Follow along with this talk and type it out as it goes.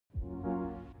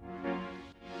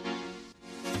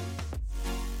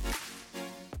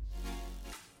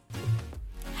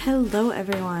Hello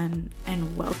everyone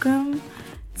and welcome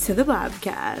to the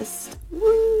Blabcast.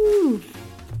 Woo!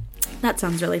 That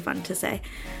sounds really fun to say.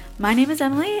 My name is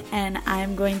Emily and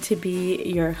I'm going to be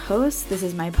your host. This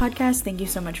is my podcast. Thank you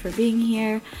so much for being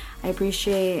here. I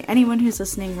appreciate anyone who's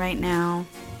listening right now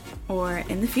or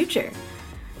in the future.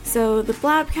 So the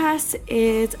Blabcast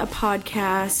is a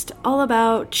podcast all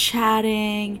about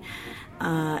chatting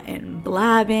and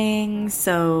blabbing.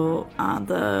 So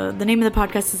the name of the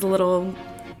podcast is a little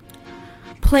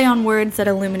play on words that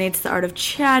illuminates the art of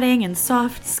chatting and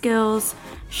soft skills.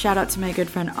 Shout out to my good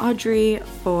friend Audrey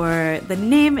for the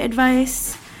name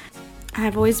advice.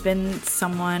 I've always been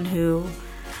someone who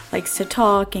likes to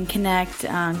talk and connect.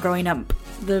 Growing up,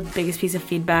 the biggest piece of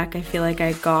feedback I feel like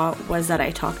I got was that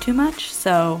I talk too much.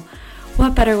 So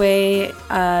what better way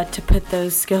to put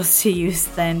those skills to use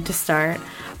than to start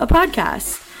a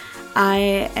podcast?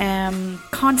 I am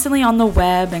constantly on the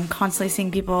web and constantly seeing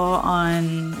people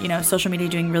on, social media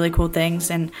doing really cool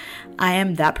things. And I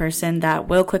am that person that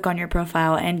will click on your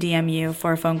profile and DM you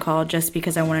for a phone call just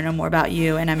because I want to know more about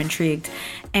you and I'm intrigued.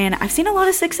 And I've seen a lot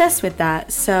of success with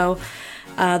that. So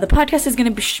the podcast is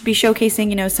going to be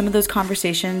showcasing, some of those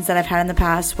conversations that I've had in the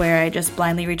past where I just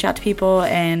blindly reach out to people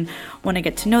and want to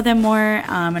get to know them more.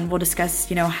 And we'll discuss,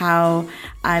 how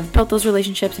I've built those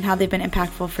relationships and how they've been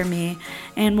impactful for me.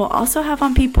 And we'll also have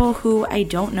on people who I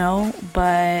don't know,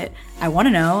 but I want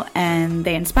to know and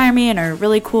they inspire me and are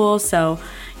really cool. So,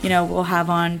 we'll have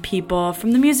on people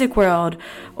from the music world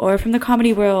or from the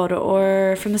comedy world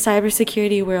or from the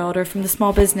cybersecurity world or from the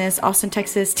small business, Austin,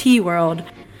 Texas tea world.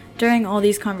 During all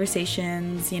these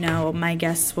conversations, my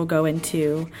guests will go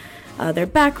into their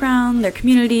background, their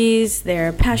communities,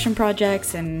 their passion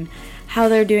projects, and how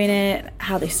they're doing it,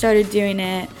 how they started doing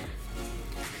it.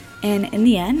 And in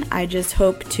the end, I just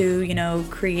hope to,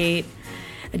 create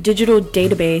a digital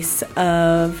database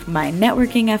of my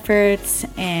networking efforts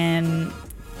and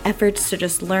efforts to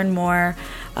just learn more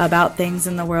about things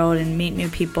in the world and meet new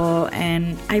people.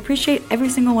 And I appreciate every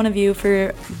single one of you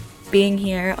for being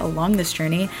here along this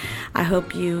journey. I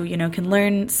hope you can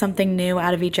learn something new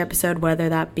out of each episode, whether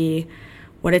that be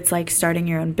what it's like starting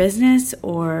your own business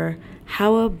or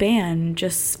how a band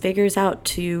just figures out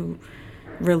to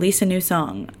release a new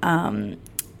song.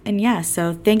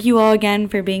 So thank you all again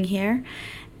for being here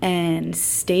and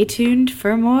stay tuned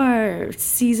for more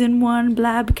Season 1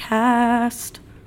 Blabcast.